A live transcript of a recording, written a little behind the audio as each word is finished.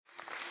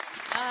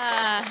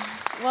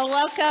Well,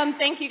 welcome.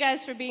 Thank you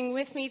guys for being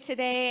with me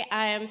today.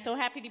 I am so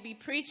happy to be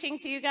preaching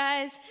to you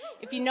guys.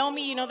 If you know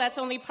me, you know that's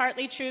only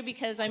partly true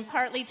because I'm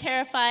partly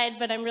terrified,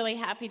 but I'm really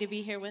happy to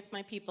be here with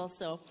my people.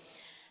 So,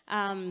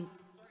 no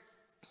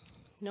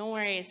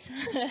worries.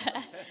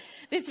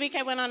 This week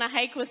I went on a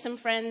hike with some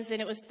friends,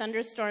 and it was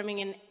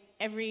thunderstorming, and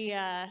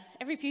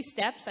every few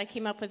steps I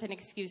came up with an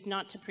excuse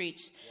not to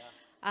preach.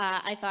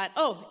 I thought,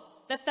 oh,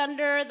 the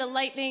thunder, the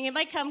lightning, it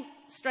might come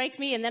strike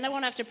me, and then I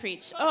won't have to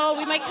preach. Oh,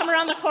 we might come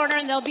around the corner,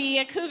 and there'll be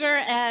a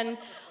cougar, and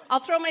I'll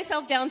throw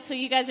myself down so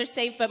you guys are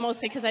safe, but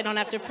mostly because I don't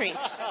have to preach.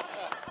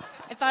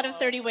 I thought of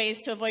 30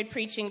 ways to avoid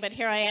preaching, but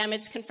here I am.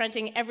 It's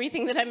confronting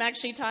everything that I'm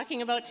actually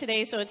talking about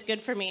today, so it's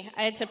good for me.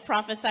 I had to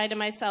prophesy to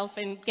myself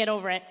and get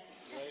over it.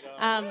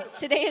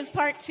 Today is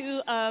part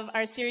 2 of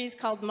our series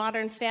called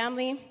Modern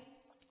Family.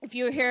 If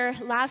you were here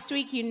last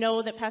week, you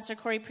know that Pastor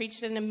Corey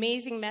preached an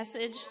amazing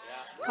message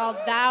called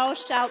Thou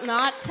Shalt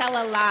Not Tell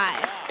a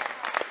Lie.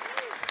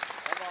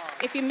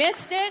 If you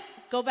missed it,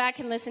 go back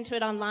and listen to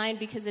it online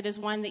because it is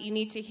one that you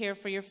need to hear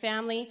for your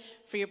family,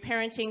 for your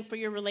parenting, for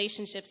your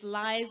relationships.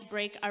 Lies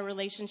break our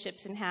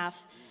relationships in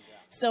half.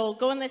 So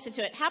go and listen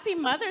to it. Happy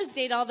Mother's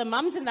Day to all the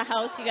moms in the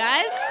house, you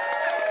guys.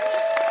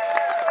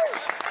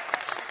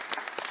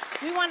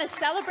 We want to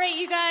celebrate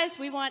you guys.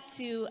 We want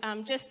to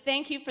just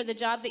thank you for the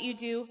job that you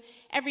do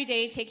every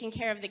day, taking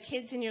care of the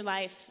kids in your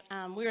life.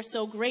 We are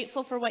so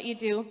grateful for what you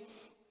do.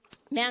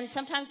 Man,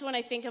 sometimes when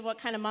I think of what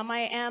kind of mom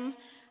I am,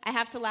 I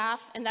have to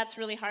laugh, and that's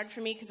really hard for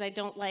me because I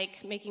don't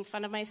like making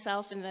fun of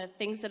myself and the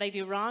things that I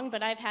do wrong,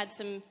 but I've had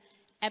some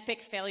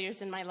epic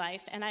failures in my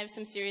life, and I have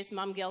some serious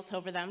mom guilt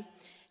over them.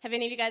 Have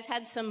any of you guys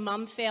had some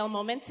mom fail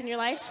moments in your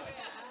life?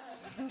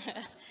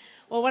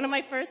 Well, one of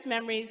my first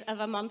memories of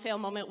a mom fail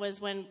moment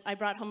was when I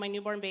brought home my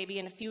newborn baby,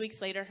 and a few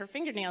weeks later, her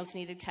fingernails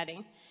needed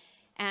cutting.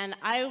 And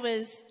I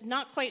was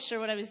not quite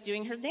sure what I was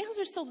doing. Her nails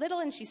are so little,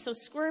 and she's so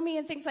squirmy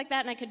and things like that,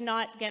 and I could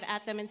not get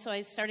at them, and so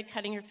I started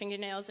cutting her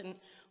fingernails, and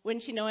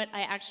wouldn't you know it,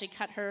 I actually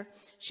cut her.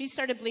 She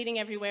started bleeding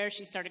everywhere.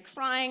 She started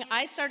crying.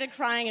 I started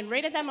crying, and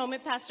right at that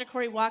moment, Pastor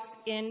Corey walks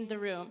in the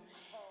room.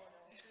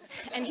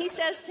 And he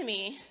says to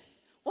me,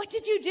 "What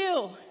did you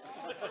do?"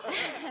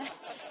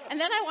 And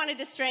then I wanted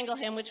to strangle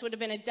him, which would have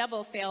been a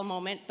double fail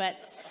moment,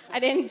 but I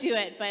didn't do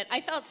it. But I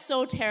felt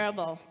so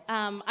terrible.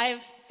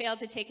 I've failed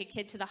to take a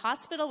kid to the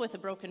hospital with a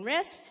broken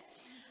wrist.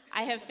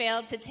 I have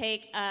failed to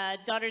take a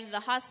daughter to the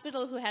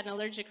hospital who had an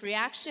allergic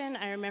reaction.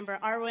 I remember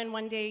Arwen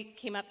one day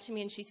came up to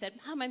me and she said,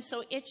 "Mom, I'm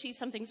so itchy,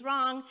 something's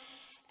wrong."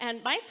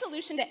 And my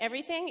solution to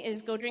everything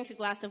is go drink a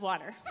glass of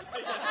water.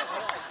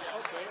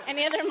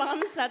 Any other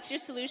moms, that's your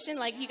solution?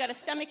 Like, you got a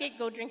stomachache,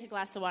 go drink a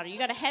glass of water. You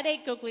got a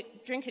headache, go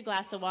drink a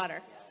glass of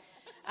water.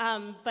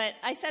 But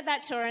I said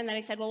that to her, and then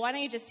I said, well, why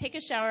don't you just take a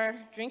shower,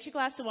 drink your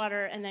glass of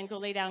water, and then go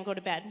lay down, go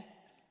to bed.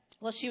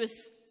 Well, she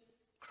was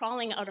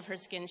crawling out of her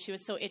skin. She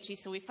was so itchy,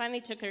 so we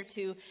finally took her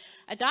to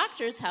a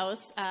doctor's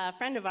house, a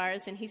friend of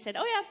ours, and he said,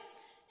 oh, yeah,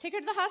 take her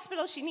to the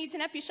hospital. She needs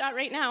an epi shot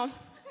right now.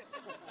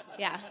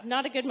 Yeah,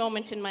 not a good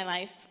moment in my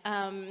life.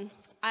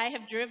 I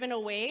have driven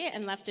away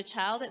and left a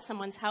child at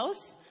someone's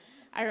house.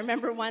 I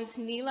remember once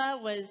Neela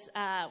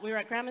we were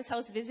at Grandma's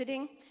house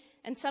visiting,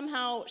 and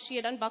somehow she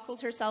had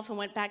unbuckled herself and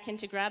went back in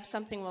to grab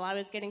something while I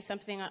was getting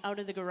something out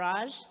of the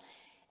garage.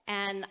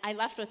 And I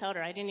left without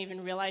her. I didn't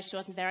even realize she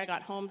wasn't there. I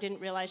got home,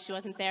 didn't realize she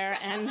wasn't there.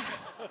 And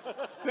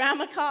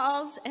Grandma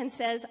calls and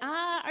says,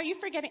 are you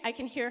forgetting? I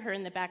can hear her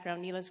in the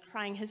background. Neela's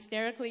crying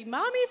hysterically,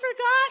 "Mommy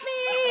forgot me!"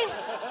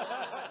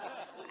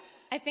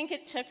 I think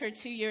it took her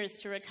 2 years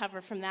to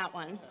recover from that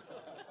one.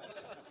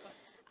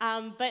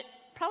 But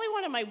probably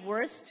one of my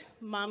worst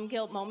mom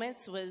guilt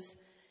moments was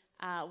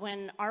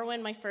when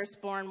Arwen, my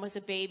firstborn, was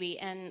a baby.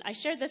 And I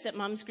shared this at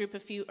Mom's group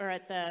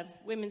at the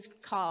women's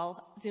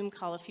Zoom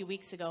call a few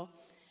weeks ago.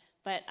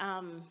 But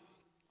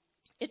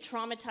it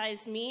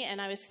traumatized me, and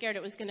I was scared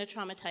it was going to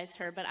traumatize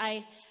her. But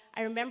I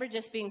remember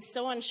just being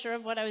so unsure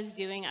of what I was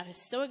doing. I was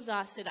so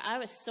exhausted. I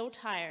was so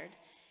tired.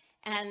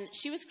 And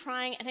she was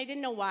crying, and I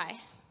didn't know why.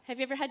 Have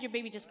you ever had your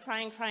baby just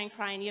crying, crying,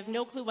 crying? You have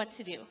no clue what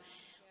to do.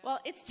 Well,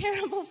 it's a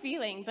terrible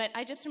feeling, but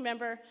I just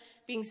remember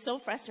being so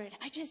frustrated.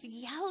 I just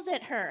yelled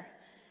at her.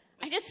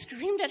 I just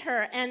screamed at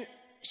her, and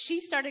she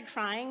started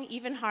crying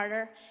even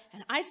harder,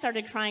 and I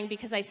started crying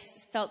because I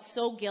felt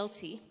so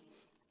guilty.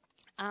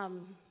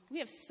 We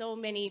have so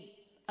many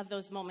of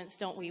those moments,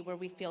 don't we, where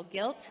we feel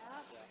guilt.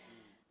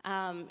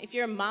 If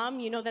you're a mom,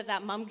 you know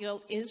that mom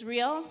guilt is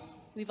real.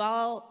 We've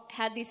all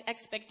had these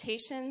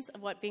expectations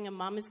of what being a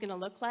mom is going to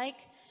look like.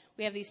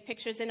 We have these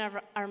pictures in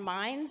our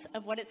minds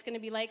of what it's going to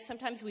be like.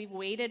 Sometimes we've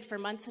waited for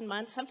months and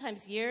months,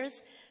 sometimes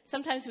years.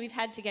 Sometimes we've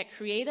had to get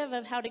creative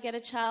of how to get a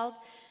child.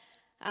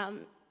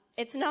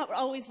 It's not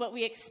always what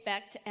we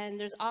expect, and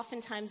there's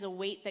oftentimes a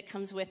weight that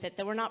comes with it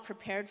that we're not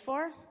prepared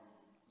for.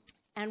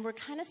 And we're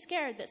kind of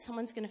scared that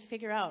someone's going to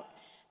figure out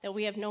that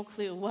we have no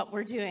clue what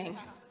we're doing.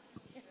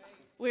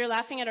 We were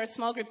laughing at our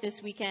small group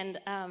this weekend,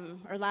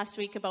 or last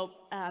week, about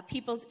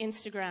people's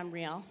Instagram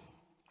reel.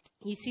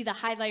 You see the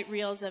highlight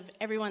reels of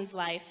everyone's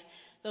life,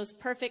 those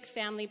perfect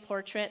family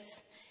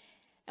portraits.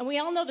 And we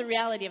all know the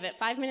reality of it.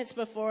 5 minutes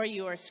before,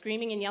 you are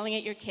screaming and yelling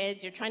at your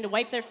kids. You're trying to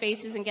wipe their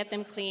faces and get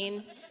them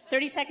clean.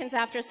 30 seconds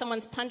after,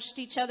 someone's punched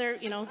each other.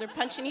 You know, they're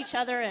punching each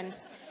other.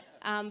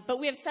 But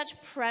we have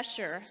such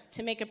pressure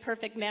to make a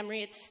perfect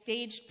memory. It's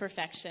staged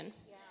perfection.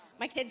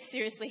 My kids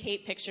seriously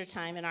hate picture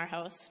time in our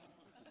house.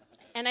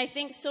 And I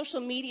think social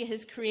media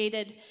has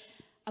created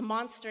a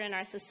monster in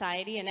our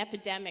society, an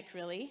epidemic,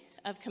 really,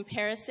 of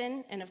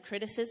comparison and of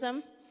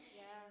criticism.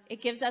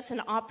 It gives us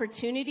an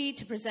opportunity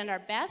to present our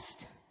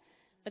best.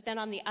 But then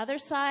on the other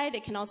side,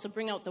 it can also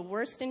bring out the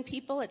worst in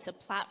people. It's a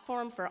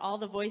platform for all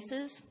the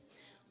voices.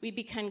 We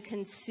become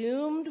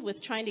consumed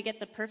with trying to get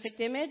the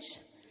perfect image.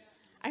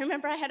 I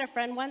remember I had a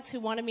friend once who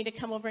wanted me to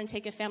come over and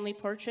take a family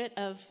portrait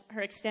of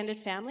her extended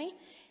family.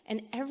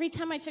 And every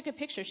time I took a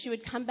picture, she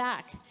would come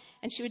back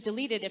and she would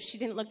delete it if she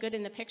didn't look good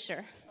in the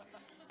picture.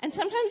 And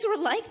sometimes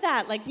we're like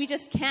that. Like, we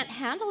just can't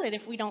handle it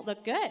if we don't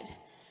look good.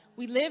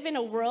 We live in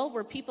a world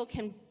where people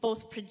can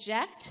both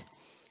project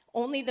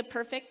only the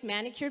perfect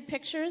manicured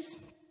pictures,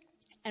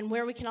 and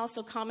where we can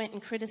also comment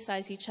and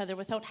criticize each other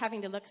without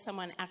having to look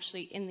someone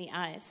actually in the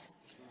eyes.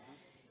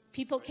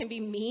 People can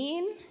be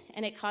mean,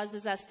 and it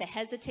causes us to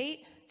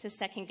hesitate, to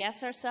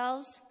second-guess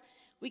ourselves.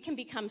 We can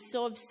become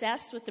so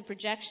obsessed with the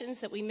projections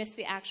that we miss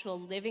the actual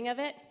living of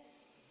it.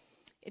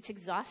 It's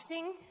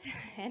exhausting,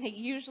 and it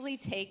usually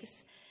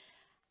takes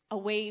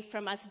away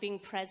from us being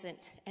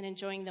present and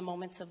enjoying the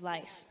moments of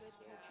life.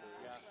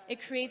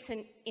 It creates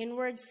an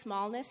inward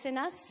smallness in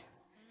us.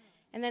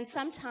 And then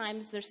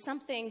sometimes there's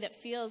something that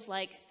feels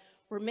like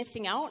we're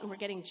missing out and we're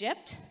getting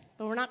gypped,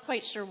 but we're not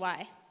quite sure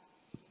why.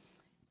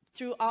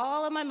 Through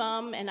all of my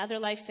mom and other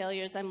life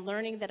failures, I'm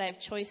learning that I have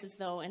choices,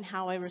 though, in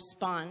how I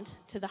respond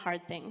to the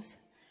hard things.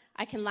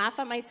 I can laugh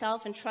at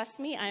myself, and trust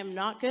me, I am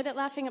not good at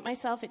laughing at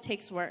myself. It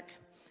takes work.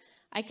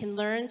 I can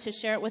learn to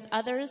share it with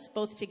others,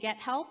 both to get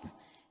help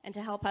and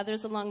to help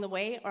others along the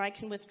way, or I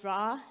can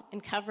withdraw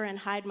and cover and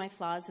hide my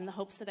flaws in the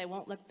hopes that I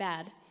won't look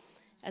bad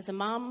as a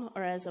mom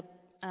or as a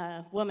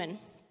woman.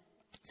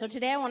 So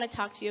today I want to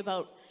talk to you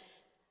about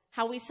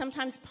how we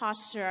sometimes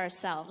posture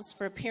ourselves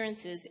for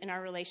appearances in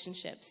our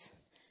relationships.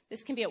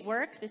 This can be at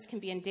work, this can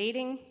be in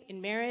dating,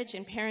 in marriage,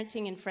 in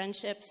parenting, in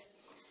friendships.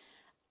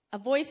 A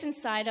voice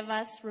inside of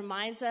us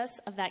reminds us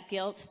of that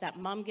guilt, that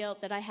mom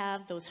guilt that I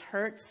have, those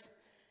hurts,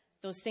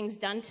 those things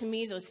done to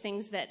me, those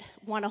things that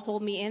want to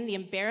hold me in, the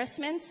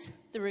embarrassments,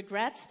 the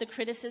regrets, the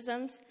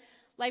criticisms.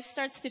 Life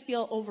starts to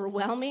feel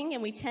overwhelming,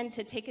 and we tend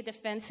to take a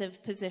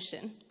defensive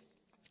position.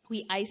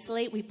 We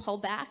isolate, we pull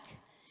back,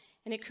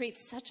 and it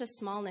creates such a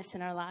smallness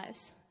in our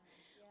lives.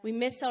 We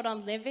miss out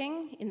on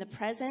living in the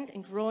present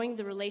and growing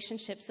the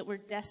relationships that we're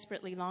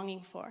desperately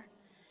longing for.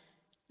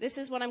 This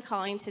is what I'm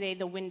calling today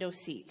the window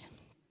seat.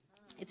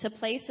 It's a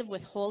place of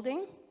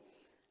withholding,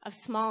 of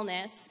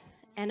smallness,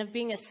 and of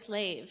being a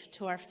slave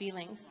to our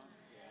feelings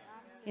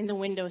in the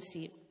window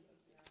seat.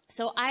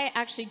 So I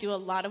actually do a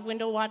lot of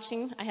window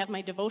watching. I have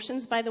my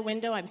devotions by the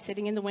window. I'm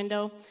sitting in the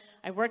window.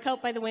 I work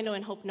out by the window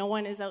and hope no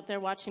one is out there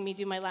watching me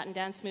do my Latin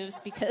dance moves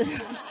because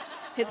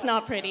it's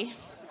not pretty.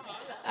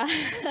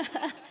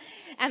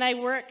 And I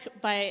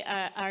work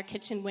by our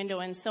kitchen window,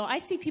 and so I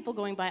see people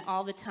going by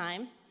all the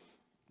time.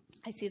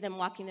 I see them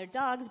walking their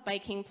dogs,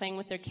 biking, playing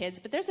with their kids,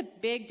 but there's a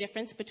big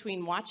difference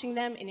between watching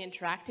them and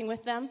interacting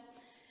with them.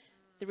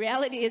 The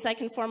reality is I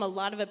can form a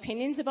lot of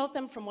opinions about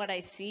them from what I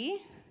see,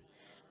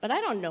 but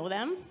I don't know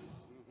them.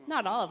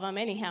 Not all of them,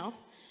 anyhow.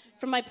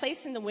 From my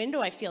place in the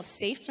window, I feel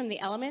safe from the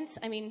elements.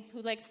 I mean,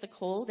 who likes the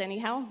cold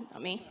anyhow?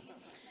 Not me.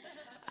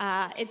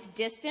 It's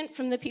distant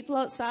from the people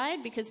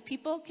outside because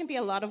people can be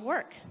a lot of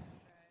work.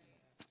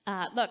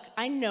 Look,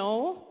 I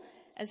know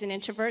as an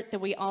introvert that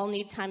we all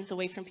need times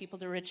away from people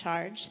to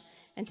recharge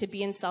and to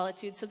be in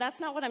solitude. So that's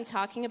not what I'm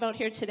talking about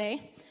here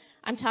today.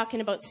 I'm talking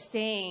about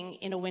staying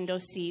in a window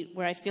seat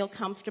where I feel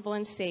comfortable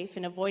and safe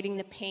and avoiding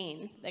the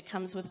pain that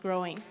comes with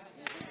growing.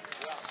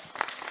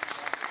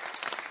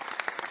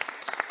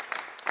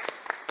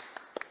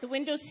 The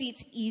window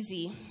seat's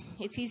easy.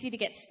 It's easy to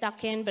get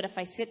stuck in, but if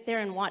I sit there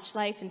and watch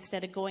life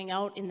instead of going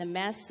out in the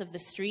mess of the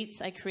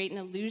streets, I create an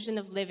illusion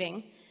of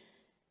living,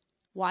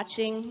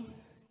 watching,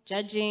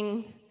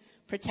 judging,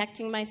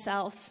 protecting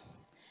myself.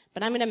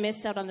 But I'm going to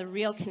miss out on the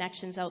real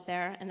connections out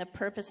there and the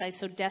purpose I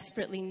so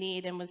desperately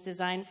need and was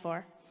designed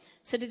for.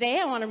 So today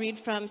I want to read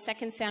from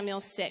 2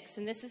 Samuel 6,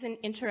 and this is an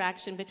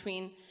interaction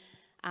between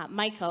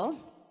Michal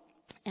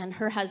and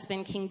her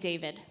husband, King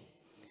David.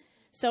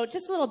 So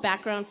just a little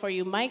background for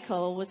you.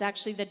 Michal was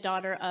actually the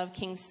daughter of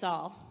King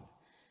Saul.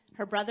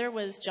 Her brother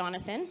was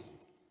Jonathan,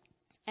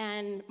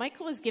 and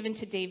Michal was given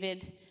to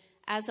David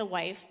as a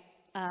wife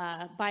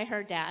by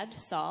her dad,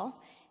 Saul,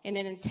 in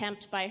an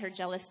attempt by her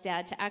jealous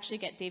dad to actually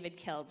get David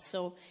killed.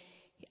 So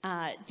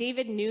Saul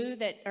knew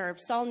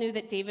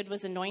that David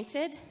was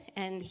anointed,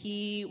 and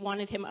he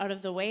wanted him out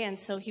of the way, and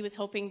so he was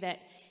hoping that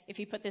if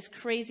he put this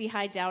crazy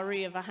high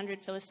dowry of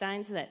 100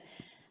 Philistines that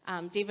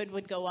David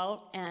would go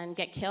out and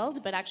get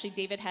killed, but actually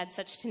David had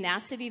such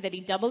tenacity that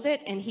he doubled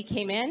it and he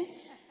came in.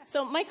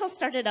 So Michal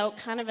started out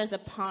kind of as a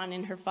pawn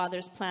in her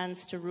father's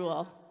plans to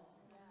rule.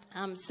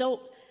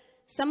 So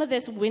some of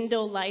this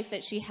window life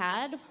that she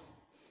had,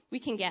 we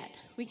can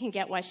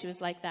get why she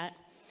was like that.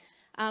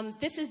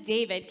 This is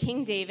David,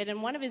 King David,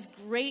 and one of his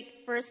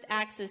great first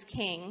acts as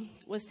king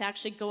was to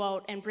actually go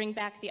out and bring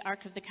back the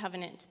Ark of the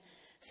Covenant.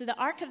 So the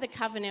Ark of the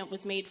Covenant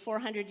was made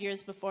 400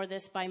 years before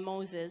this by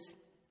Moses,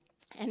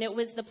 and it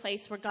was the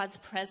place where God's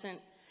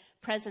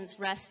presence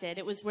rested.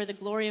 It was where the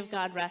glory of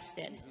God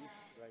rested.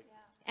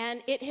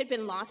 And it had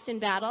been lost in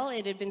battle.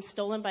 It had been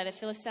stolen by the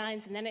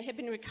Philistines, and then it had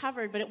been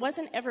recovered, but it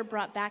wasn't ever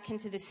brought back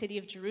into the city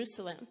of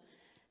Jerusalem.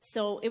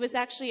 So it was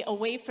actually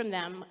away from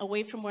them,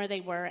 away from where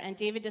they were, and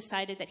David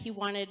decided that he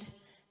wanted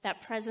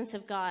that presence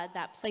of God,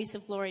 that place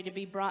of glory, to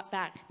be brought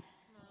back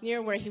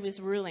near where he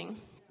was ruling.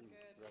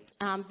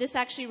 This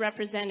actually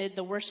represented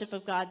the worship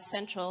of God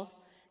central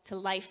to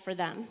life for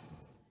them.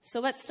 So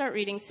let's start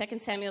reading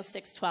 2 Samuel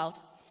 6:12.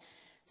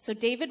 So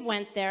David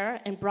went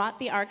there and brought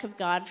the ark of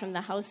God from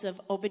the house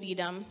of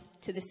Obed-Edom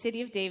to the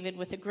city of David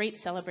with a great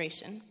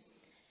celebration.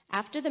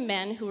 After the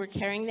men who were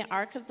carrying the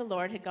ark of the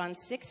Lord had gone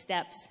 6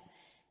 steps,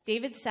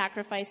 David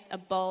sacrificed a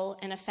bull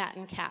and a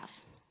fattened calf.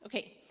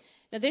 Okay,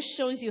 now this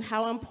shows you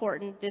how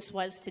important this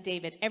was to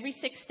David. Every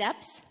 6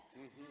 steps,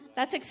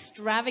 that's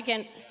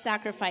extravagant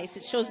sacrifice.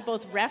 It shows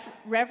both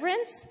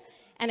reverence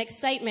and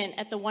excitement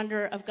at the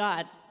wonder of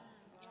God.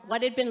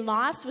 What had been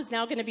lost was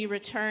now going to be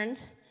returned.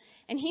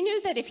 And he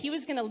knew that if he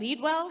was going to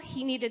lead well,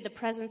 he needed the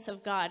presence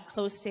of God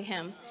close to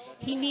him.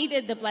 He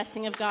needed the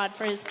blessing of God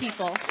for his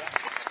people.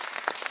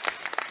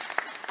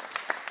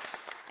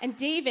 And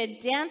David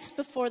danced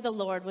before the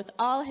Lord with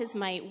all his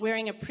might,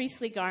 wearing a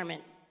priestly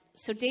garment.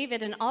 So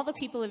David and all the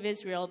people of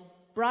Israel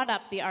brought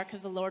up the ark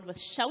of the Lord with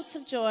shouts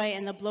of joy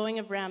and the blowing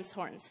of ram's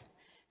horns.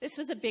 This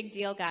was a big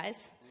deal,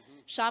 guys.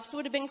 Shops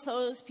would have been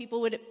closed.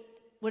 People would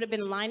have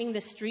been lining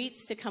the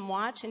streets to come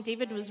watch. And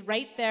David was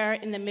right there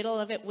in the middle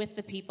of it with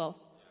the people.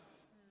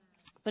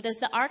 But as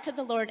the ark of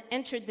the Lord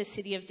entered the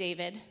city of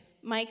David,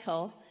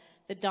 Michal,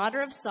 the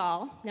daughter of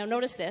Saul, now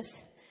notice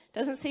this, it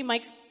doesn't say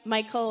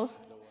Michal,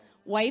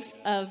 wife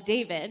of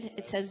David,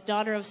 it says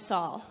daughter of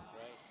Saul.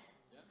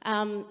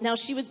 Now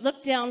she would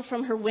look down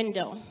from her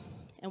window,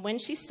 and when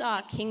she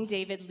saw King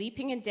David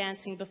leaping and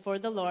dancing before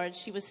the Lord,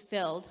 she was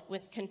filled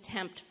with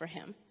contempt for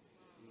him.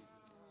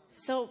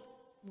 So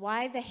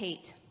why the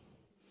hate?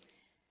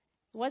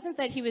 It wasn't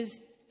that he was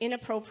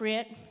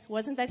inappropriate, it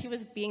wasn't that he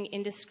was being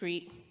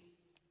indiscreet.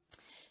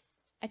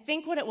 I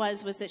think what it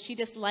was that she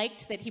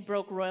disliked that he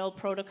broke royal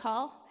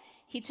protocol.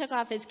 He took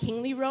off his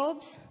kingly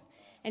robes,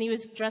 and he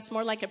was dressed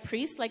more like a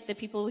priest, like the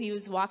people he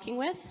was walking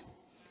with.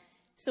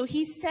 So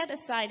he set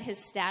aside his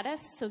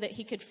status so that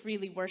he could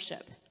freely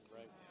worship.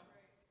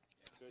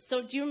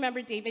 So do you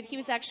remember David? He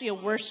was actually a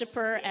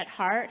worshiper at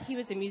heart. He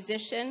was a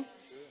musician.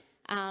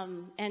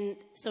 And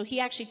so he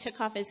actually took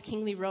off his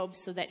kingly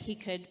robes so that he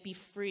could be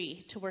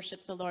free to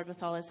worship the Lord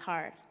with all his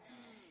heart.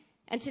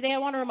 And today I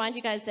want to remind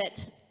you guys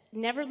that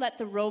never let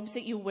the robes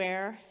that you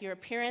wear, your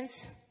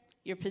appearance,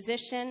 your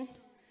position,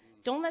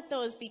 don't let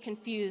those be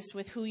confused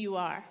with who you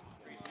are.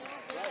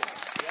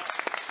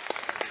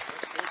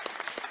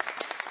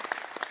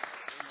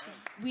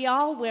 We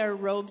all wear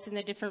robes in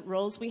the different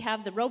roles we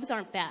have. The robes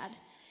aren't bad.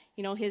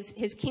 You know,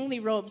 his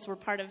kingly robes were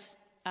part of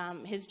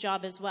his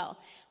job as well.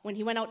 When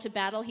he went out to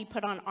battle, he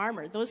put on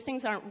armor. Those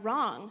things aren't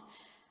wrong.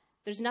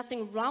 There's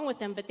nothing wrong with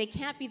them, but they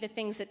can't be the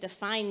things that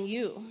define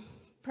you.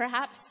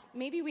 Perhaps,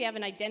 maybe we have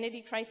an identity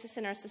crisis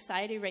in our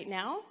society right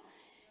now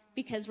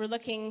because we're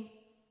looking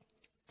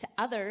to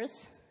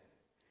others.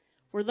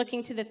 We're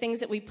looking to the things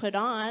that we put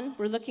on.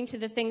 We're looking to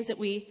the things that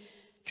we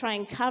try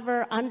and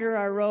cover under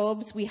our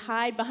robes. We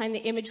hide behind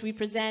the image we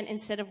present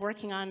instead of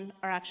working on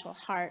our actual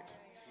heart.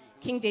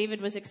 King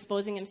David was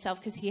exposing himself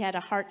because he had a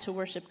heart to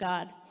worship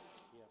God.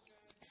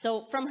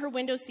 So from her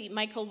window seat,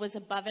 Michal was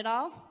above it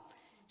all.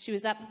 She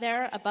was up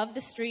there above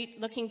the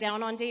street looking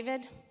down on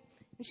David.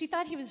 And she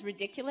thought he was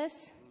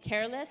ridiculous,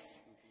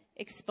 careless,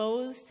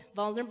 exposed,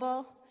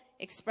 vulnerable,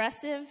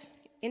 expressive,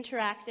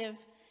 interactive.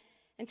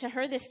 And to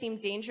her, this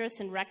seemed dangerous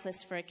and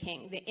reckless for a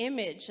king. The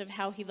image of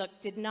how he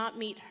looked did not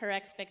meet her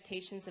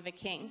expectations of a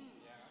king.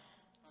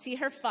 See,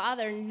 her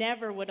father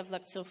never would have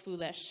looked so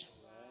foolish.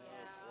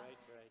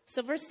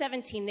 So verse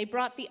 17, they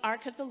brought the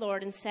ark of the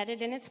Lord and set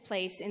it in its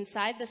place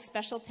inside the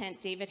special tent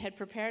David had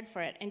prepared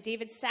for it. And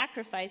David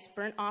sacrificed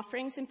burnt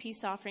offerings and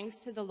peace offerings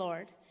to the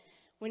Lord.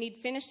 When he'd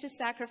finished his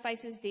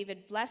sacrifices,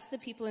 David blessed the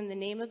people in the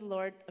name of the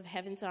Lord of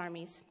heaven's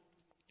armies.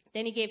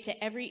 Then he gave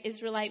to every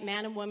Israelite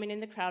man and woman in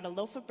the crowd a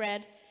loaf of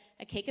bread,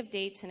 a cake of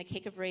dates, and a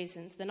cake of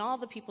raisins. Then all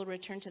the people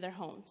returned to their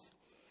homes.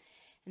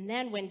 And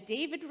then when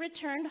David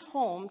returned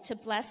home to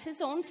bless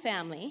his own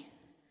family,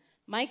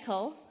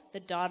 Michal,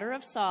 the daughter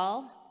of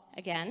Saul,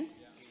 again,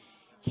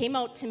 came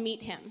out to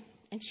meet him.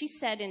 And she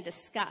said in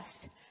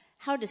disgust,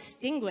 "How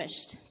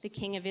distinguished the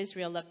king of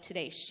Israel looked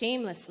today,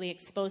 shamelessly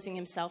exposing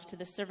himself to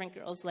the servant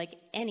girls like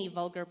any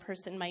vulgar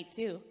person might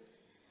do."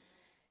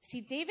 See,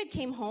 David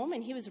came home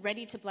and he was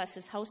ready to bless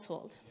his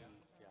household.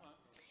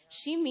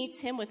 She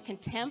meets him with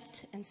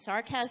contempt and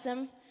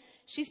sarcasm.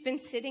 She's been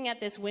sitting at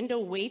this window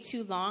way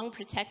too long,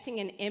 protecting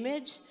an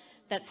image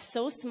that's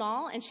so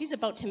small, and she's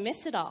about to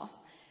miss it all.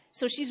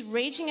 So she's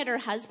raging at her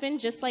husband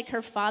just like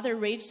her father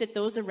raged at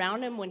those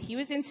around him when he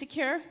was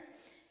insecure.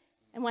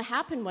 And what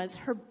happened was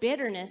her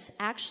bitterness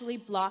actually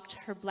blocked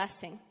her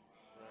blessing.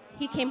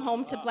 He came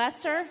home to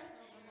bless her.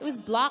 It was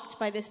blocked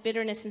by this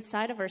bitterness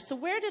inside of her. So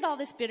where did all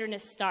this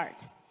bitterness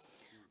start?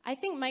 I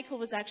think Michal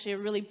was actually a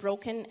really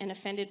broken and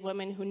offended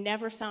woman who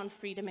never found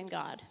freedom in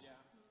God.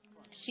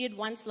 She had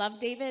once loved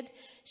David.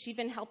 She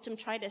even helped him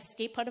try to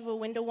escape out of a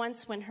window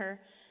once when her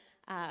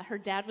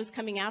dad was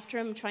coming after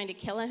him, trying to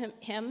kill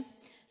him.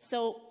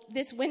 So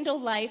this window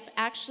life,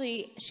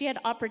 actually, she had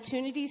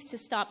opportunities to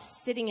stop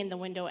sitting in the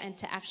window and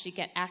to actually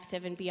get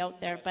active and be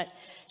out there, but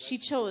she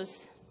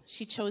chose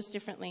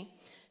differently.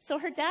 So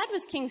her dad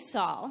was King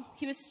Saul.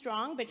 He was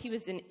strong, but he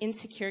was an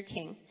insecure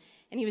king,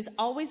 and he was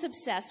always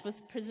obsessed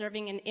with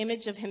preserving an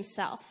image of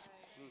himself.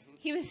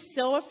 He was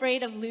so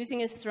afraid of losing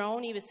his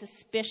throne. He was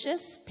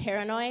suspicious,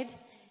 paranoid.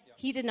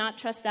 He did not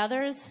trust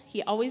others.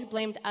 He always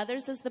blamed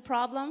others as the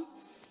problem.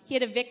 He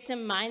had a victim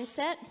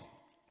mindset.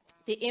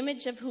 The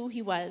image of who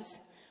he was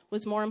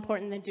more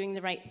important than doing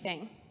the right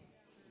thing.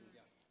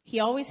 He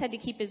always had to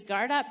keep his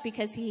guard up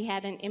because he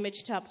had an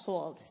image to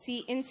uphold. See,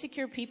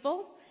 insecure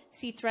people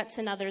see threats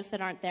in others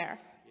that aren't there.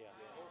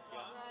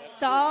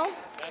 Saul,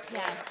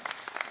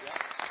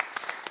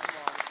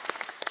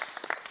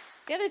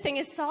 The other thing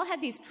is Saul had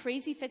these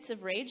crazy fits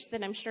of rage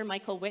that I'm sure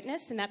Michal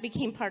witnessed, and that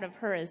became part of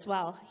her as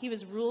well. He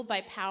was ruled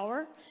by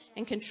power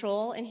and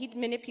control, and he'd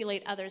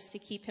manipulate others to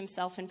keep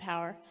himself in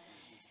power.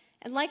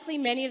 And likely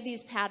many of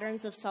these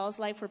patterns of Saul's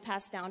life were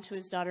passed down to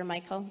his daughter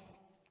Michal.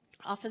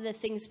 Often the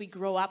things we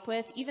grow up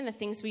with, even the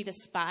things we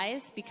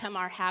despise, become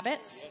our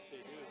habits.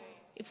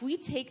 If we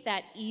take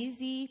that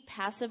easy,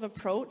 passive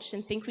approach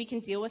and think we can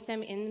deal with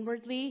them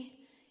inwardly,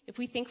 if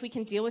we think we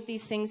can deal with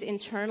these things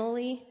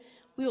internally,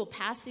 we will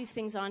pass these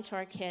things on to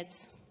our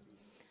kids.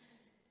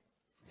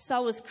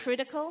 Saul was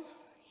critical,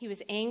 he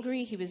was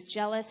angry, he was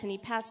jealous, and he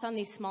passed on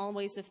these small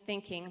ways of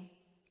thinking,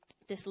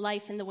 this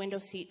life in the window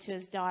seat, to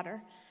his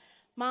daughter.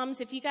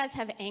 Moms, if you guys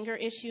have anger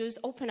issues,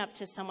 open up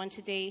to someone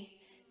today.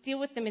 Deal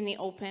with them in the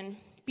open.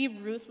 Be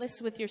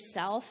ruthless with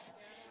yourself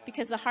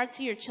because the hearts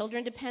of your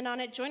children depend on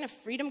it. Join a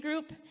freedom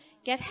group.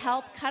 Get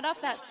help. Cut off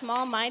that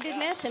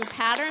small-mindedness and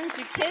patterns.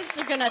 Your kids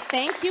are going to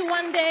thank you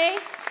one day.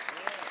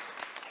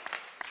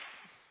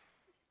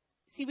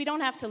 See, we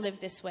don't have to live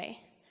this way.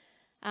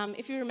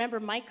 If you remember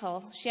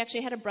Michal, she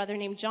actually had a brother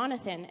named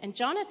Jonathan, and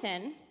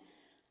Jonathan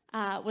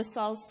was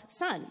Saul's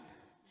son.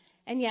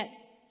 And yet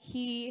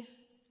he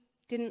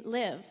didn't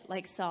live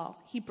like Saul.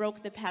 He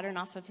broke the pattern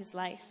off of his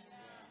life.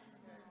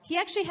 He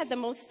actually had the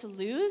most to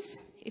lose.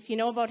 If you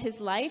know about his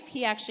life,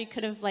 he actually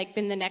could have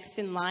been the next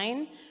in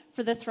line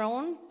for the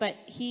throne, but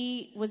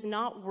he was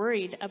not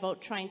worried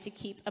about trying to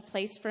keep a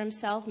place for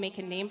himself, make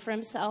a name for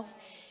himself.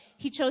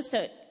 He chose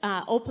to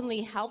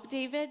openly help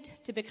David,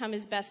 to become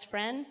his best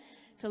friend,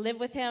 to live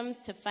with him,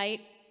 to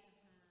fight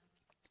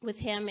with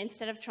him,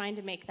 instead of trying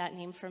to make that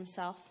name for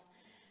himself.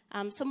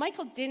 So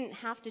Michal didn't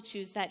have to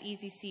choose that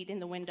easy seat in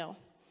the window.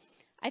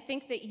 I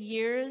think that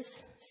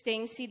years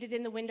staying seated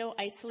in the window,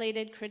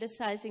 isolated,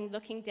 criticizing,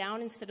 looking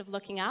down instead of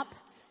looking up,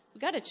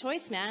 we got a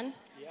choice, man.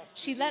 Yeah.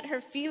 She let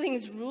her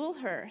feelings rule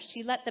her.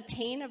 She let the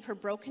pain of her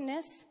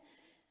brokenness,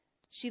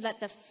 she let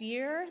the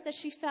fear that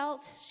she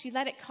felt, she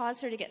let it cause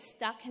her to get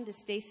stuck and to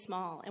stay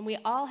small. And we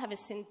all have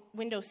a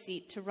window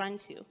seat to run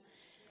to.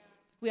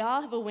 We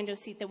all have a window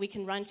seat that we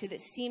can run to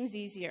that seems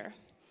easier.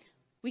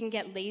 We can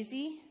get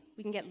lazy.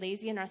 We can get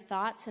lazy in our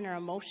thoughts and our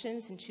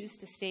emotions and choose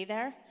to stay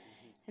there.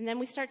 And then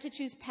we start to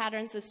choose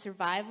patterns of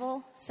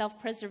survival,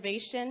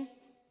 self-preservation.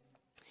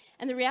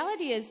 And the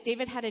reality is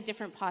David had a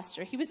different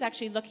posture. He was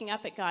actually looking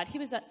up at God.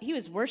 He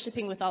was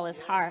worshiping with all his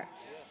heart.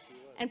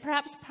 And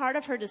perhaps part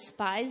of her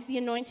despised the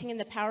anointing and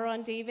the power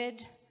on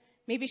David.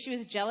 Maybe she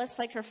was jealous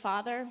like her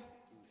father.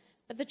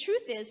 But the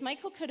truth is,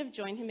 Michal could have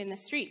joined him in the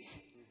streets.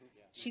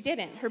 She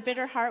didn't. Her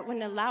bitter heart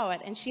wouldn't allow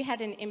it, and she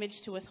had an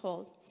image to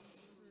withhold,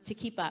 to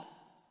keep up.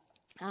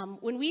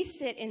 When we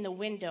sit in the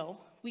window,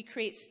 we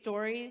create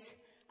stories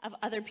of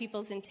other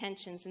people's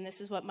intentions, and this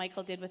is what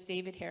Michal did with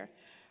David here.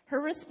 Her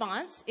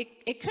response,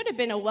 it could have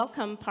been a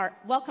welcome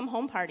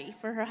home party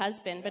for her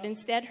husband, but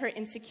instead her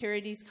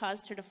insecurities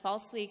caused her to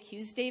falsely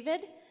accuse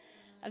David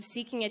of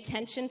seeking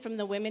attention from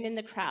the women in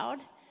the crowd.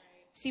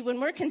 See, when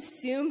we're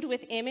consumed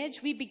with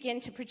image, we begin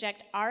to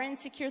project our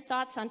insecure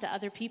thoughts onto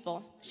other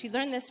people. She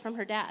learned this from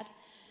her dad.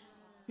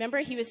 Remember,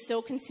 he was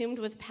so consumed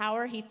with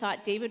power, he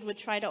thought David would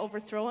try to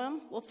overthrow him.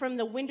 Well, from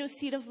the window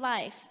seat of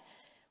life,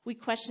 we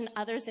question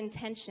others'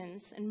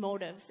 intentions and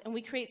motives, and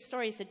we create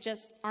stories that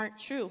just aren't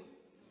true.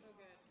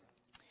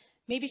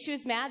 Maybe she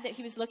was mad that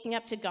he was looking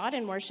up to God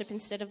in worship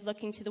instead of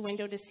looking to the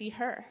window to see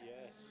her. Yes,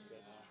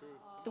 that's true.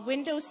 The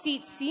window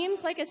seat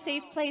seems like a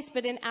safe place,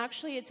 but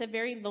actually it's a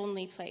very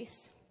lonely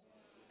place.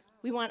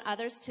 We want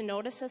others to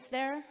notice us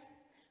there.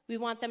 We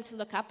want them to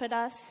look up at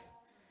us.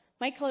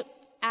 Michal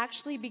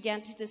actually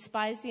began to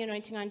despise the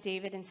anointing on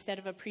David instead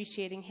of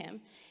appreciating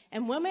him.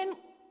 And women,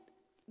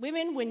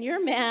 when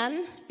your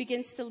man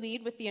begins to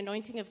lead with the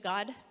anointing of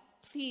God,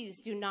 please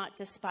do not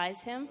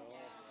despise him.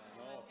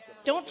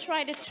 Don't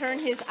try to turn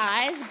his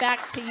eyes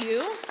back to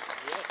you.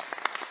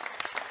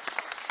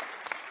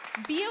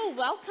 Be a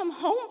welcome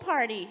home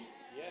party.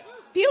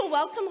 Be a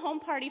welcome home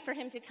party for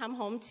him to come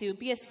home to.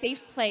 Be a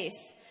safe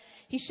place.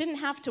 He shouldn't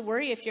have to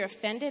worry if you're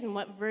offended and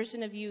what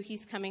version of you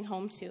he's coming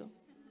home to.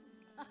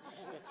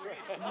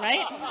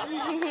 Right? I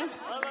like it.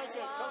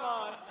 Come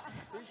on.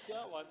 Who's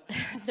that one?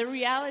 The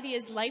reality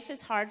is life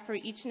is hard for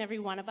each and every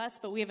one of us,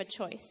 but we have a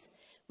choice.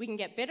 We can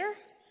get bitter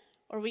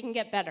or we can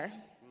get better.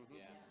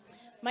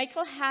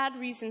 Michal had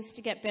reasons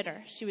to get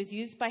bitter. She was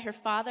used by her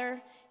father.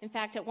 In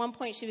fact, at one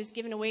point, she was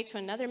given away to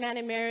another man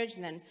in marriage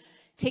and then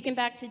taken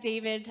back to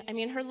David. I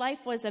mean, her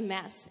life was a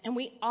mess. And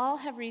we all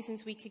have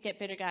reasons we could get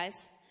bitter,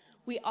 guys.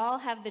 We all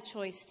have the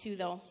choice, too,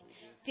 though.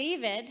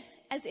 David,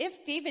 as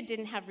if David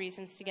didn't have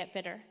reasons to get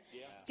bitter.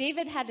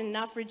 David had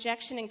enough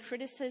rejection and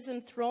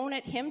criticism thrown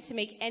at him to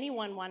make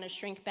anyone want to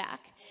shrink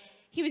back.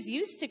 He was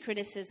used to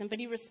criticism, but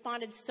he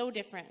responded so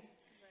different.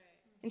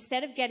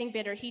 Instead of getting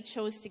bitter, he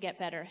chose to get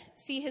better.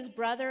 See, his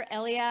brother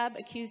Eliab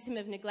accused him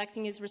of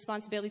neglecting his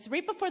responsibilities.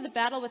 Right before the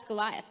battle with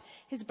Goliath,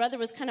 his brother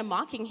was kind of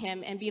mocking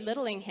him and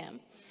belittling him.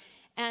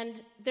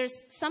 And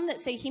there's some that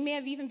say he may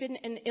have even been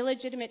an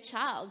illegitimate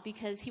child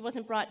because he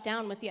wasn't brought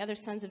down with the other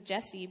sons of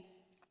Jesse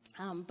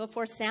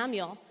before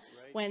Samuel,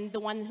 when the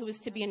one who was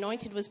to be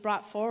anointed was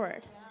brought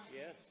forward.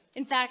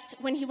 In fact,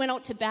 when he went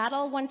out to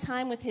battle one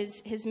time with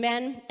his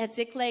men at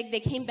Ziklag,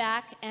 they came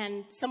back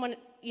and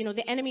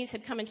the enemies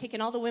had come and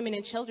taken all the women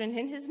and children,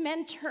 and his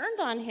men turned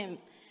on him.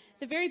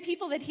 The very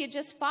people that he had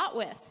just fought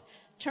with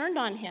turned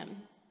on him.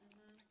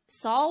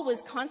 Saul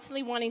was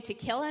constantly wanting to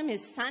kill him.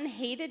 His son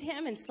hated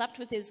him and slept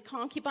with his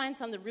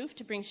concubines on the roof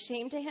to bring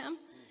shame to him.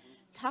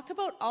 Talk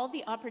about all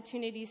the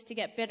opportunities to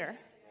get bitter.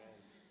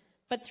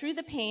 But through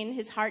the pain,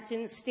 his heart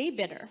didn't stay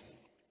bitter.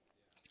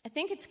 I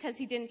think it's because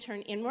he didn't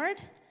turn inward,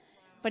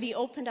 but he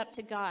opened up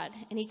to God,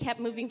 and he kept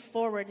moving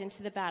forward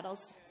into the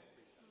battles.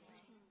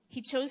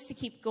 He chose to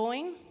keep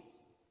going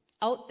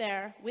out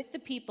there with the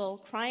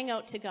people, crying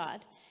out to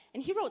God.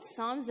 And he wrote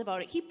Psalms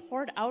about it. He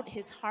poured out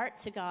his heart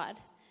to God.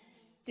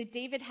 Did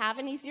David have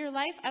an easier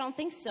life? I don't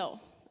think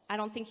so. I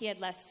don't think he had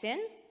less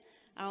sin.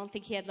 I don't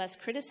think he had less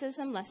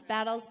criticism, less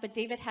battles. But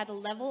David had a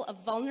level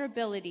of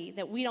vulnerability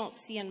that we don't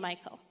see in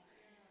Michal.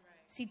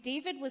 See,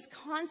 David was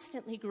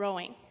constantly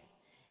growing.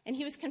 And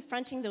he was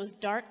confronting those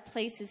dark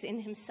places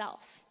in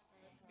himself.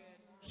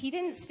 He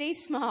didn't stay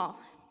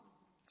small.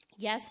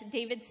 Yes,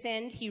 David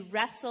sinned. He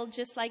wrestled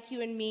just like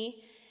you and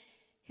me.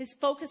 His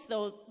focus,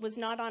 though, was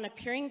not on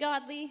appearing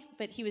godly,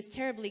 but he was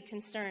terribly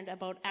concerned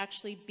about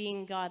actually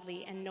being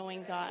godly and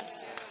knowing God.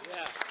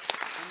 Yeah.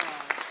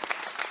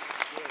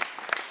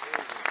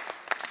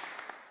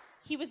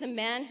 He was a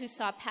man who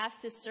saw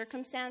past his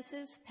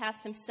circumstances,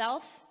 past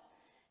himself,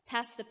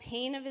 past the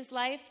pain of his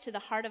life to the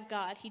heart of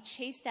God. He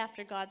chased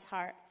after God's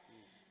heart.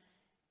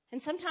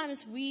 And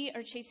sometimes we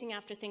are chasing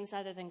after things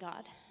other than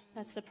God.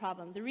 That's the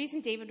problem. The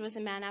reason David was a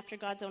man after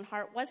God's own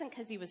heart wasn't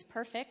because he was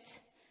perfect.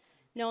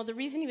 No, the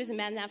reason he was a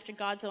man after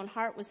God's own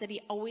heart was that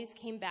he always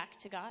came back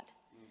to God.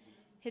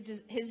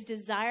 His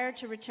desire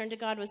to return to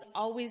God was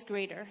always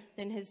greater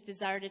than his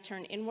desire to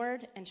turn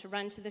inward and to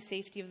run to the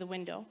safety of the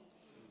window.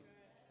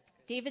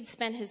 David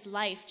spent his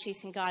life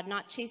chasing God,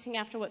 not chasing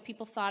after what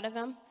people thought of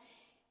him.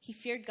 He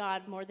feared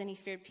God more than he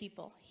feared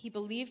people. He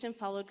believed and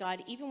followed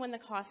God even when the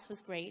cost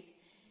was great.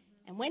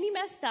 And when he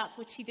messed up,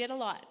 which he did a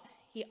lot,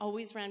 he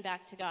always ran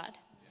back to God.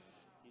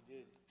 He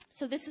did.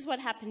 So this is what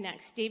happened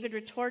next. David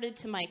retorted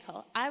to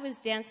Michal, "I was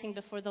dancing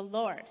before the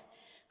Lord,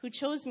 who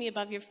chose me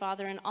above your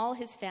father and all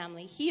his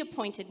family. He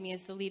appointed me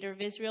as the leader of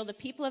Israel, the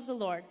people of the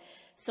Lord.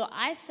 So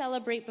I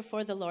celebrate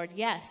before the Lord.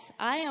 Yes,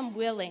 I am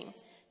willing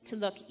to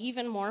look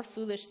even more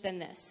foolish than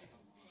this,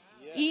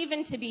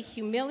 even to be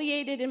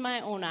humiliated in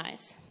my own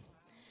eyes.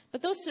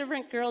 But those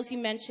servant girls you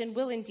mentioned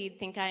will indeed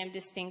think I am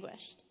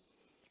distinguished."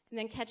 And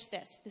then catch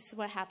this. This is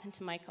what happened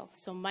to Michal.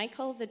 So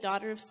Michal, the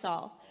daughter of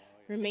Saul,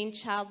 remained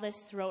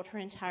childless throughout her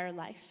entire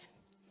life.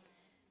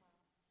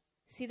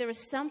 See, there was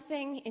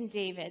something in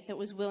David that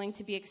was willing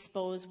to be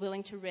exposed,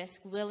 willing to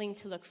risk, willing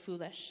to look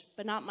foolish.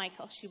 But not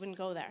Michal. She wouldn't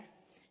go there.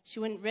 She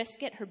wouldn't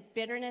risk it. Her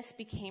bitterness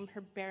became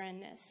her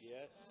barrenness.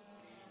 Yes.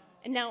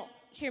 And now,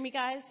 hear me,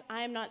 guys.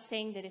 I am not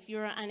saying that if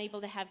you're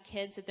unable to have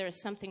kids that there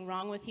is something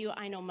wrong with you.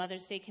 I know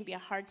Mother's Day can be a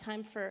hard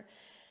time for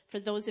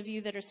those of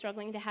you that are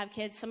struggling to have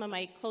kids. Some of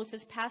my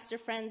closest pastor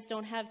friends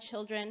don't have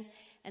children,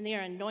 and they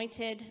are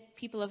anointed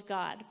people of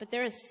God. But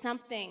there is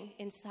something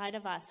inside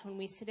of us when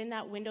we sit in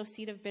that window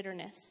seat of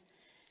bitterness,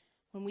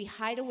 when we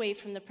hide away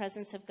from the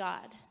presence of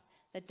God,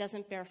 that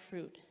doesn't bear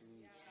fruit.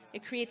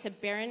 It creates a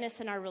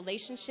barrenness in our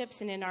relationships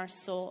and in our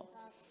soul.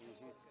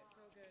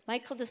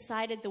 Michal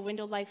decided the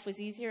window life was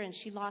easier, and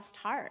she lost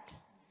heart.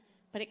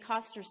 But it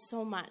cost her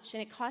so much,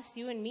 and it costs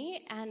you and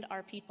me and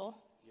our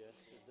people. Yes,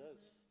 it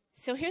does.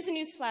 So here's a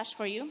news flash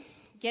for you.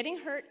 Getting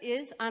hurt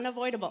is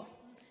unavoidable.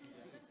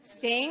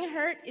 Staying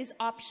hurt is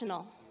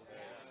optional.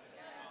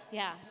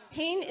 Yeah,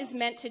 pain is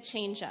meant to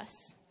change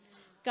us.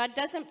 God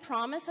doesn't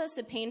promise us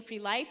a pain-free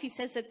life. He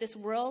says that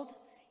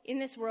in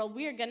this world,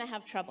 we are going to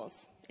have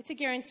troubles. It's a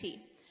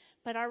guarantee.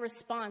 But our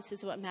response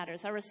is what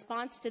matters. Our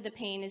response to the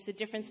pain is the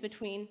difference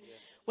between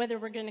whether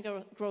we're going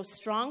to grow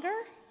stronger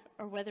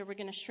or whether we're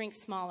going to shrink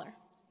smaller.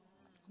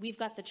 We've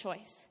got the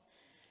choice.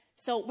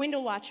 So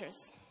window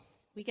watchers,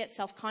 we get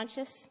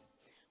self-conscious,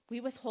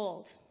 we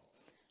withhold.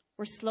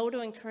 We're slow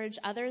to encourage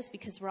others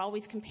because we're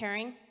always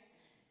comparing.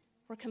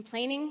 We're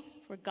complaining,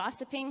 we're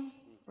gossiping,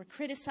 we're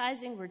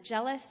criticizing, we're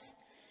jealous.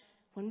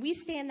 When we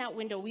stay in that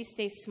window, we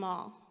stay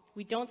small.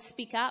 We don't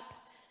speak up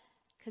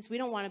because we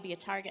don't want to be a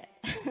target.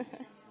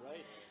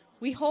 Right.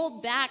 We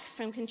hold back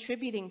from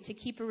contributing to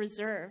keep a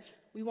reserve.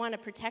 We want to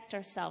protect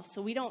ourselves,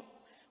 so we don't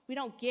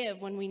give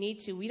when we need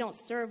to. We don't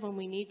serve when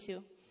we need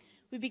to.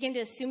 We begin to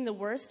assume the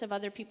worst of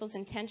other people's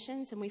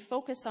intentions, and we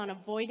focus on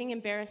avoiding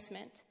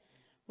embarrassment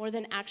more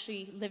than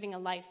actually living a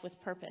life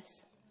with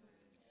purpose.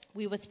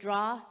 We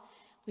withdraw.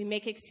 We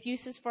make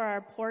excuses for our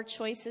poor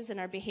choices and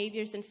our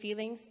behaviors and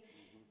feelings.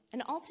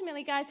 And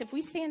ultimately, guys, if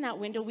we stay in that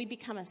window, we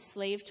become a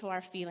slave to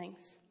our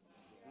feelings.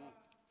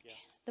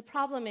 The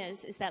problem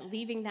is that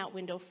leaving that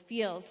window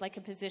feels like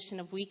a position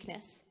of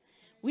weakness.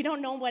 We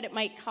don't know what it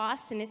might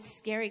cost, and it's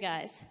scary,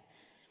 guys.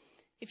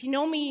 If you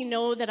know me, you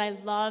know that I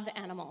love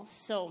animals.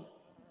 So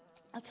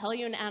I'll tell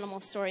you an animal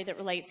story that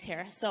relates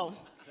here. So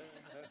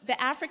the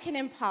African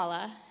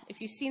impala,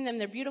 if you've seen them,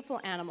 they're beautiful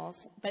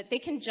animals, but they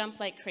can jump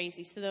like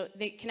crazy. So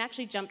they can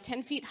actually jump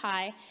 10 feet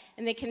high,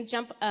 and they can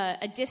jump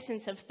a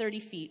distance of 30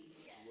 feet.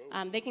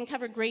 They can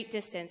cover great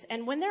distance.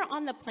 And when they're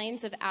on the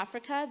plains of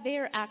Africa, they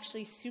are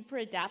actually super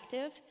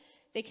adaptive.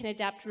 They can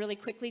adapt really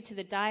quickly to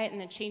the diet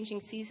and the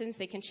changing seasons.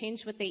 They can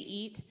change what they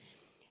eat.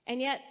 And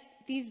yet,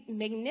 these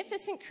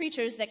magnificent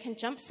creatures that can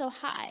jump so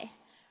high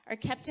are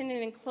kept in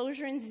an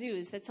enclosure in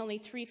zoos that's only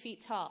 3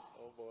 feet tall.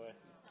 Oh, boy.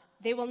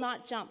 They will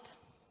not jump.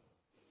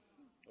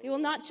 They will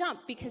not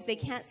jump because they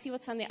can't see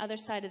what's on the other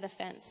side of the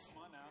fence.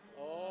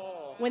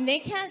 Oh. When they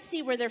can't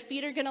see where their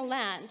feet are going to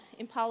land,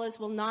 impalas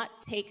will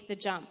not take the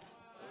jump.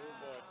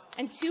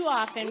 And too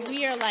often,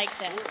 we are like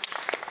this.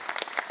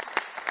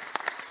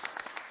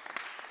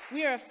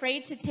 We are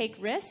afraid to take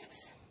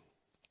risks.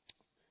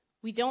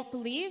 We don't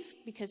believe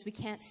because we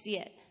can't see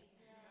it.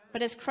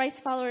 But as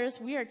Christ followers,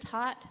 we are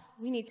taught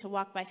we need to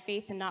walk by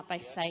faith and not by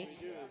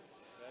sight.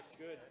 That's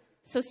good.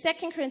 So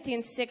 2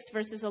 Corinthians 6,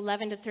 verses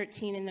 11 to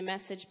 13 in the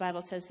Message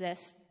Bible says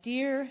this: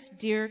 Dear,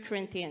 dear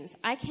Corinthians,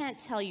 I can't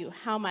tell you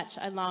how much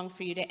I long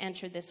for you to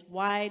enter this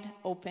wide,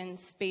 open,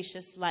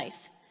 spacious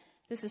life.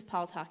 This is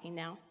Paul talking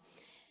now.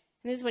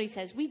 And this is what he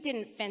says: we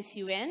didn't fence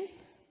you in.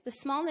 The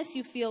smallness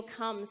you feel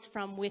comes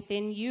from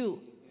within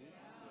you.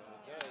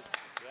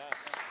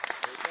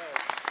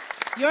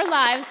 Your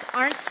lives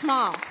aren't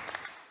small.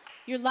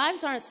 Your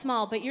lives aren't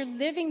small, but you're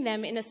living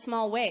them in a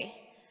small way.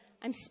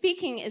 I'm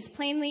speaking as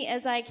plainly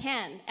as I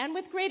can and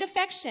with great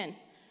affection.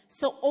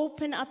 So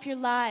open up your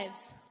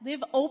lives.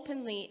 Live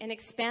openly and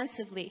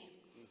expansively.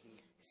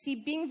 See,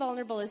 being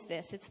vulnerable is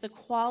this. It's the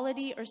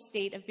quality or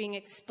state of being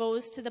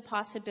exposed to the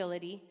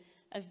possibility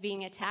of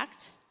being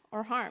attacked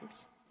or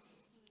harmed.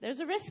 There's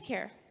a risk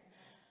here.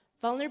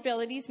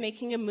 Vulnerability is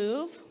making a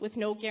move with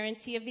no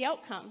guarantee of the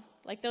outcome,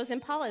 like those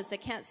impalas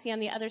that can't see on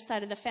the other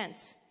side of the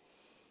fence.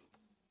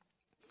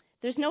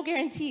 There's no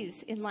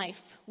guarantees in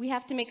life. We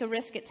have to make a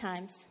risk at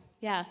times.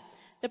 Yeah.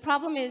 The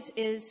problem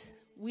is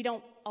we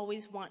don't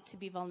always want to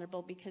be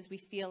vulnerable because we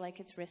feel like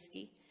it's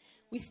risky.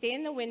 We stay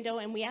in the window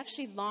and we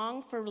actually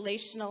long for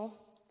relational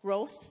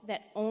growth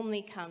that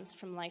only comes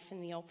from life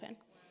in the open.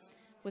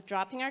 With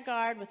dropping our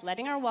guard, with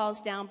letting our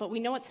walls down, but we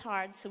know it's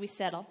hard, so we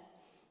settle.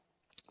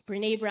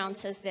 Brené Brown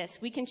says this: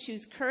 we can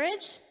choose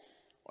courage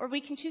or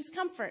we can choose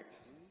comfort,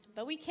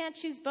 but we can't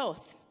choose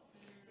both.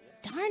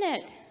 Darn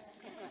it.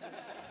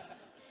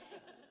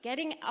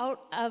 Getting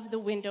out of the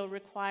window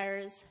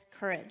requires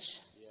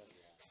courage.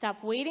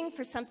 Stop waiting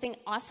for something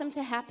awesome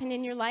to happen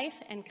in your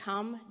life and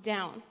come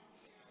down.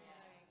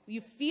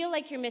 You feel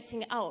like you're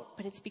missing out,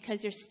 but it's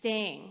because you're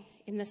staying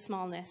in the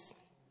smallness.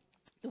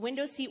 The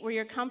window seat where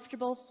you're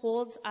comfortable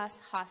holds us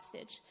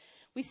hostage.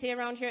 We say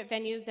around here at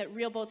Venue that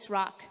real boats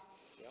rock.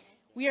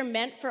 We are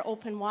meant for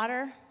open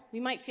water.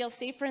 We might feel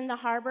safer in the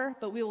harbor,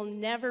 but we will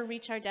never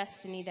reach our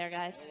destiny there,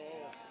 guys.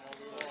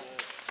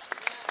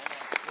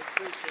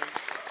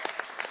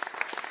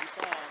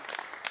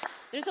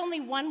 There's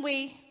only one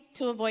way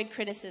to avoid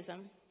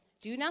criticism.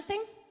 Do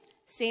nothing,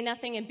 say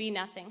nothing, and be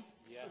nothing.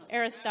 Yes.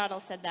 Aristotle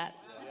said that.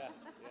 Yeah.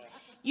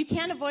 You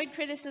can't avoid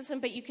criticism,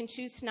 but you can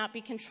choose to not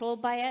be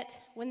controlled by it.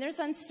 When there's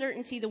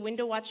uncertainty, the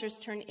window watchers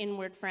turn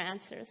inward for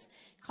answers.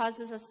 It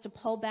causes us to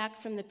pull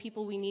back from the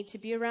people we need to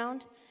be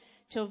around,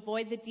 to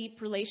avoid the deep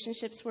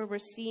relationships where we're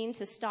seen,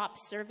 to stop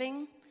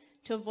serving,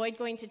 to avoid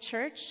going to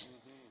church.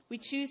 We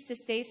choose to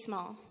stay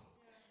small.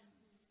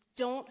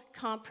 Don't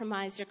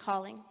compromise your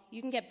calling.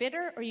 You can get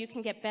bitter or you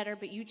can get better,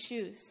 but you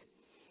choose.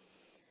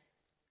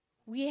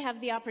 We have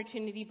the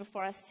opportunity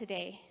before us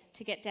today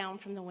to get down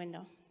from the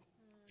window.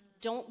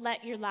 Don't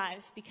let your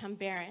lives become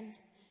barren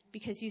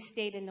because you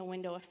stayed in the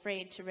window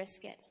afraid to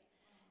risk it.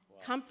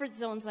 Comfort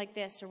zones like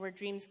this are where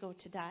dreams go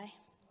to die.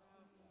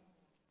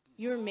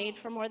 You were made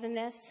for more than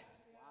this.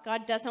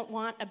 God doesn't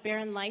want a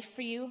barren life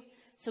for you.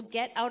 So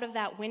get out of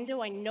that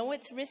window. I know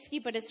it's risky,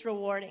 but it's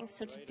rewarding.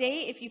 So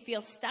today, if you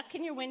feel stuck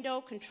in your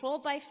window,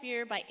 controlled by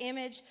fear, by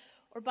image,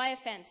 or by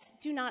offense,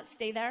 do not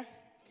stay there.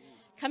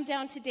 Come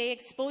down today,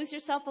 expose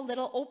yourself a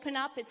little, open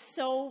up. It's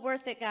so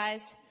worth it,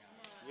 guys.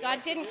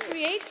 God didn't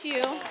create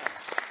you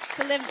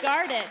to live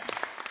guarded.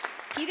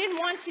 He didn't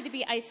want you to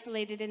be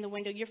isolated in the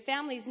window. Your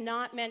family's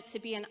not meant to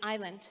be an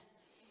island.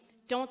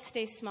 Don't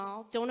stay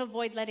small. Don't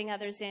avoid letting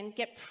others in.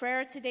 Get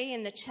prayer today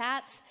in the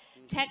chats.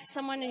 Text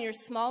someone in your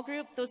small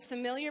group. Those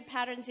familiar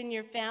patterns in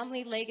your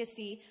family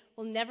legacy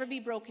will never be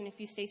broken if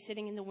you stay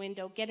sitting in the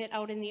window. Get it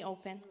out in the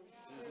open.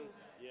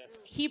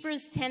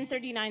 Hebrews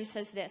 10:39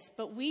 says this,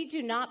 "But we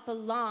do not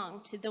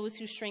belong to those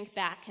who shrink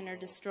back and are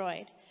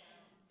destroyed,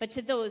 but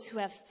to those who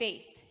have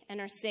faith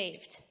and are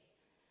saved."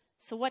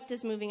 So what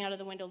does moving out of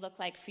the window look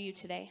like for you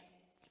today?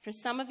 For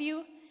some of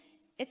you,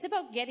 it's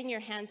about getting your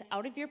hands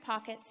out of your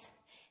pockets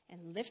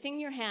and lifting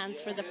your hands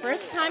for the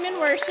first time in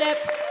worship.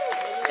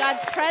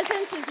 God's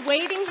presence is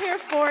waiting here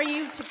for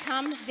you to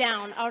come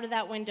down out of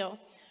that window.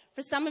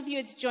 For some of you,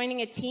 it's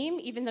joining a team,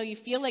 even though you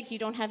feel like you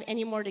don't have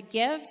any more to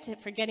give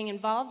for getting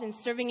involved and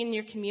serving in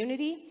your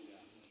community.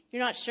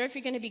 You're not sure if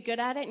you're going to be good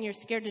at it and you're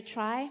scared to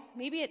try.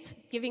 Maybe it's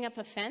giving up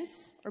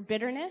offense or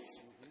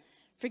bitterness,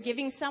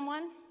 forgiving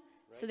someone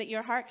so that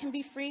your heart can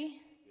be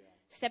free,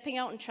 stepping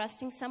out and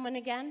trusting someone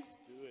again,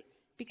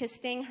 because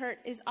staying hurt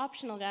is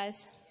optional,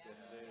 guys.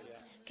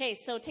 Okay,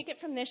 so take it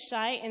from this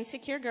shy,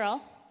 insecure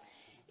girl.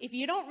 If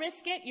you don't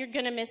risk it, you're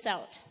going to miss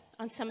out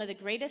on some of the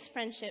greatest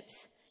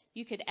friendships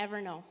you could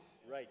ever know.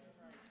 Right.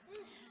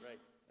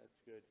 That's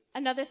good.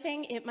 Another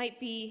thing, it might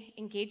be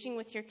engaging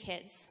with your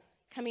kids.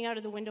 Coming out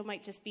of the window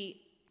might just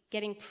be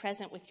getting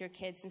present with your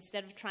kids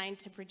instead of trying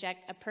to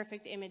project a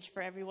perfect image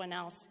for everyone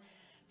else,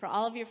 for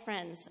all of your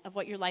friends, of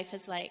what your life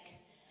is like.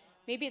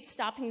 Maybe it's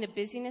stopping the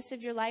busyness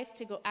of your life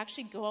to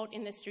actually go out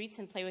in the streets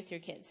and play with your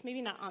kids.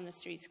 Maybe not on the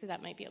streets, because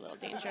that might be a little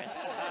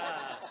dangerous.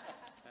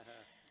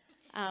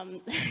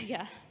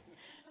 Yeah.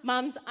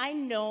 Moms, I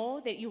know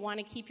that you want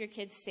to keep your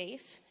kids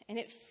safe, and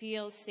it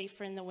feels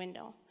safer in the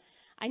window.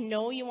 I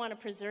know you want to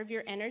preserve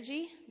your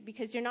energy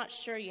because you're not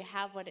sure you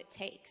have what it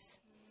takes.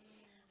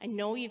 I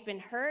know you've been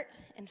hurt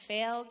and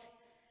failed.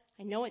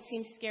 I know it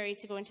seems scary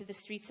to go into the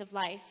streets of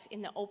life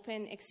in the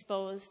open,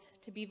 exposed,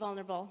 to be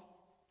vulnerable.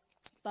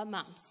 But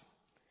moms,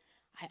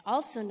 I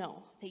also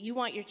know that you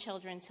want your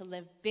children to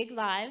live big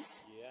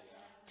lives,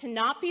 to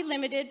not be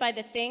limited by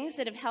the things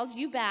that have held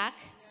you back,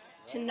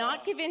 to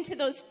not give in to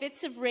those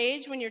fits of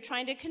rage when you're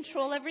trying to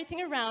control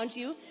everything around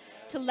you,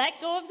 to let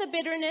go of the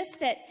bitterness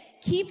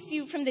that keeps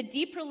you from the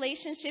deep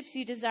relationships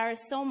you desire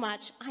so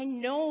much. I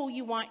know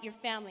you want your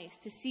families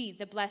to see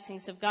the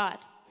blessings of God.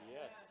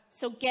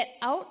 So get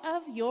out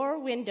of your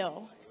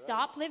window.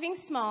 Stop living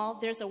small.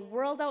 There's a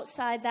world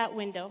outside that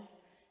window.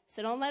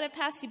 So don't let it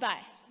pass you by.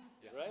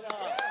 Right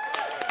on.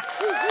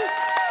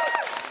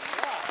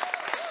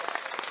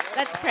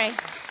 Let's pray.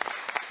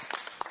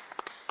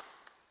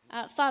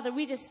 Father,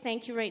 we just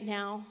thank you right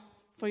now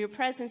for your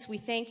presence. We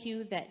thank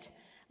you that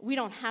we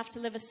don't have to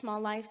live a small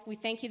life. We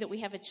thank you that we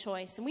have a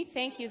choice. And we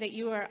thank you that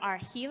you are our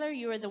healer.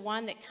 You are the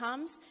one that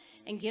comes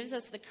and gives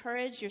us the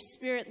courage. Your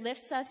Spirit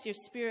lifts us. Your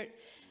Spirit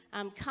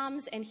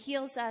comes and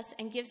heals us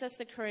and gives us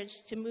the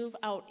courage to move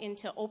out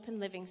into open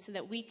living so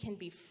that we can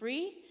be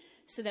free,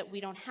 so that we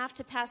don't have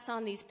to pass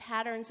on these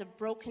patterns of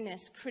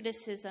brokenness,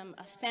 criticism,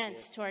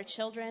 offense to our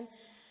children.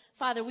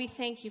 Father, we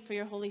thank you for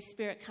your Holy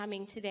Spirit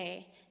coming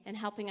today and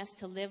helping us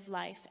to live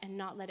life and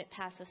not let it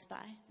pass us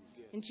by.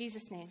 In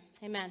Jesus' name,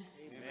 amen.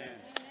 Amen.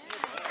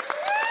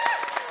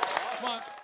 Come on.